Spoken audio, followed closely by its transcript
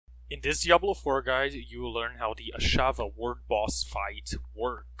In this Diablo 4 guide, you will learn how the Ashava word boss fight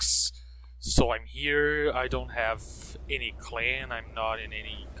works. So I'm here, I don't have any clan, I'm not in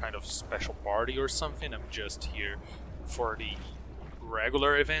any kind of special party or something, I'm just here for the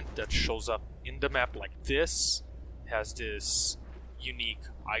regular event that shows up in the map like this. It has this unique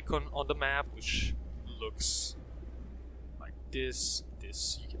icon on the map which looks like this.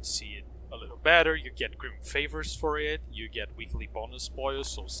 You can see it a little better. You get grim favors for it, you get weekly bonus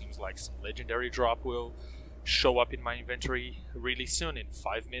spoils, so it seems like some legendary drop will show up in my inventory really soon, in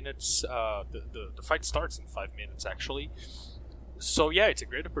 5 minutes. The fight starts in 5 minutes actually. So yeah, it's a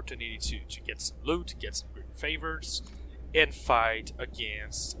great opportunity to get some loot, get some grim favors, and fight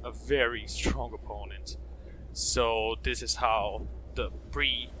against a very strong opponent. So this is how the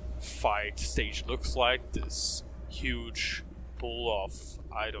pre-fight stage looks like. This huge pool of,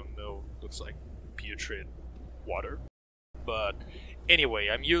 I don't know, looks like putrid water. But anyway,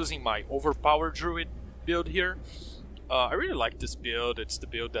 I'm using my overpowered druid build here. I really like this build. It's the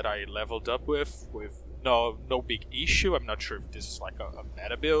build that I leveled up with no big issue. I'm not sure if this is like a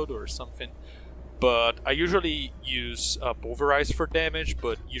meta build or something, but I usually use Pulverize for damage,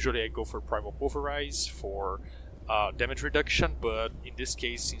 but usually I go for Primal Pulverize for damage reduction. But in this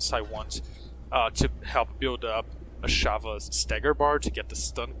case, since I want to help build up Ashava's stagger bar to get the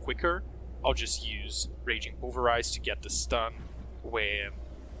stun quicker, I'll just use Raging Pulverize to get the stun when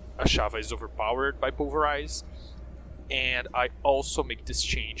Ashava is overpowered by Pulverize. And I also make this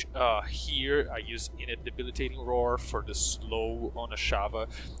change here. I use Innate Debilitating Roar for the slow on Ashava.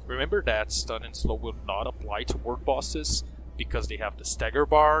 Remember that stun and slow will not apply to ward bosses because they have the stagger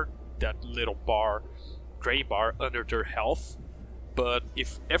bar, that little bar, gray bar under their health. But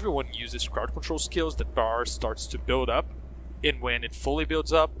if everyone uses crowd control skills, the bar starts to build up, and when it fully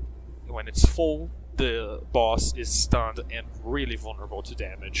builds up, when it's full, the boss is stunned and really vulnerable to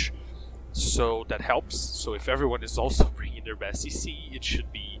damage. So that helps. So if everyone is also bringing their best CC, it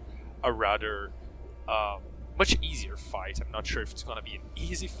should be a rather much easier fight. I'm not sure if it's gonna be an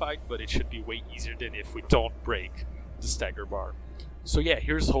easy fight, but it should be way easier than if we don't break the stagger bar. So yeah,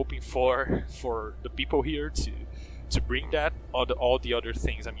 here's hoping for the people here to bring that. All the other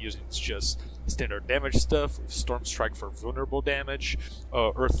things I'm using is just standard damage stuff, Storm Strike for vulnerable damage,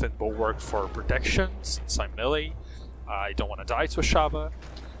 Earth and Bulwark for protection, since I'm melee. I don't want to die to Ashava.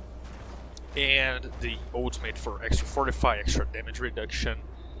 And the ultimate for extra fortify, extra damage reduction,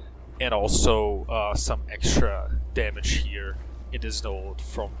 and also some extra damage here in this node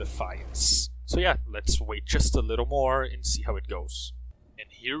from Defiance. So yeah, let's wait just a little more and see how it goes. And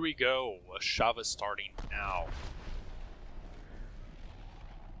here we go, Ashava starting now.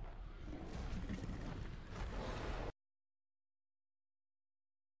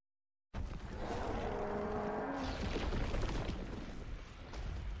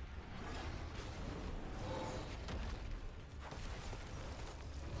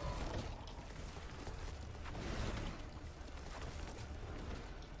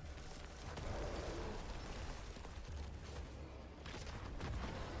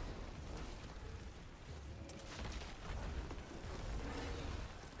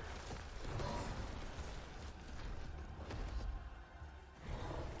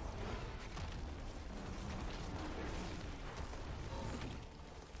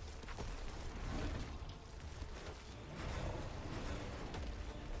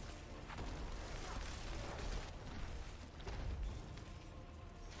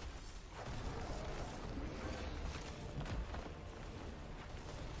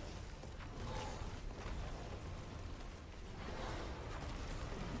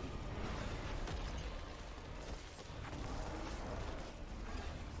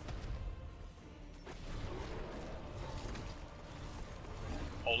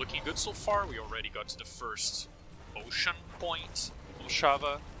 All looking good so far. We already got to the first ocean point of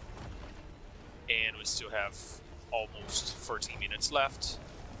Ashava, and we still have almost 14 minutes left,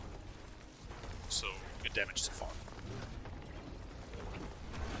 so good damage so far.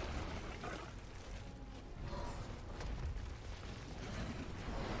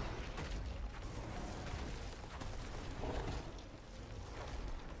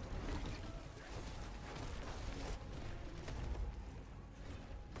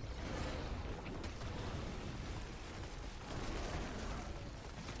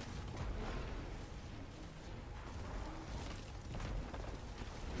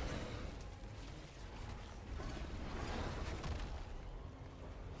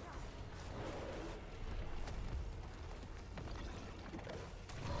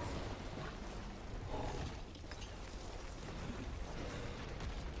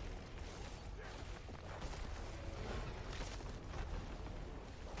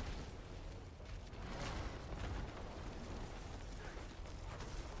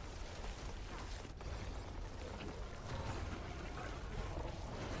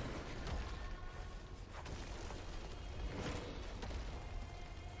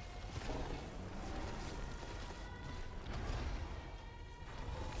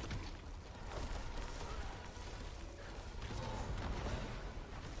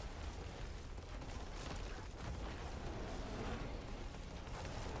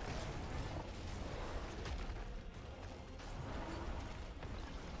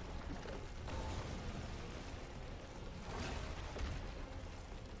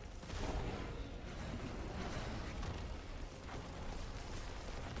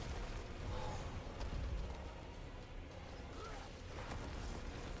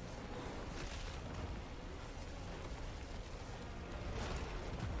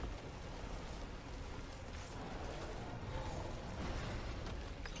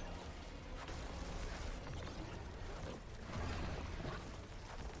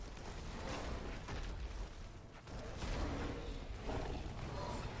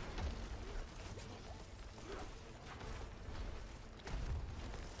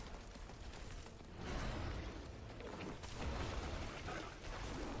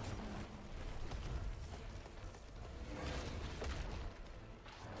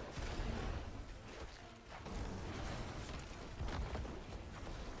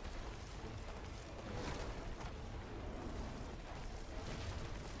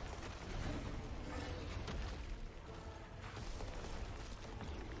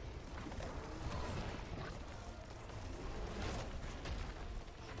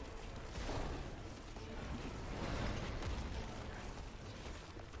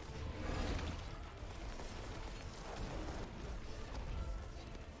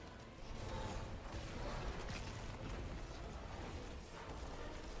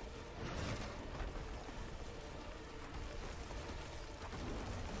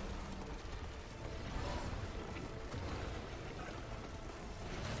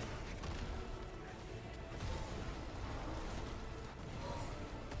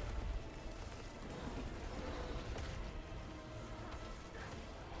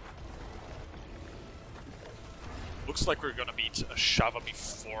 Looks like we're gonna beat Ashava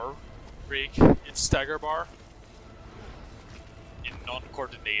before Rig in Stagger Bar. In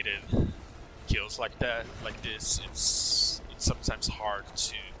non-coordinated kills like this, it's sometimes hard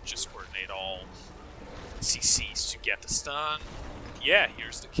to just coordinate all CCs to get the stun. Yeah,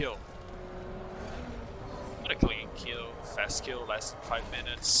 here's the kill. What a clean kill, fast kill, lasting 5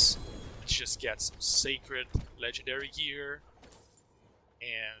 minutes. Let's just get some sacred legendary gear.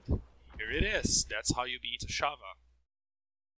 And here it is. That's how you beat Ashava.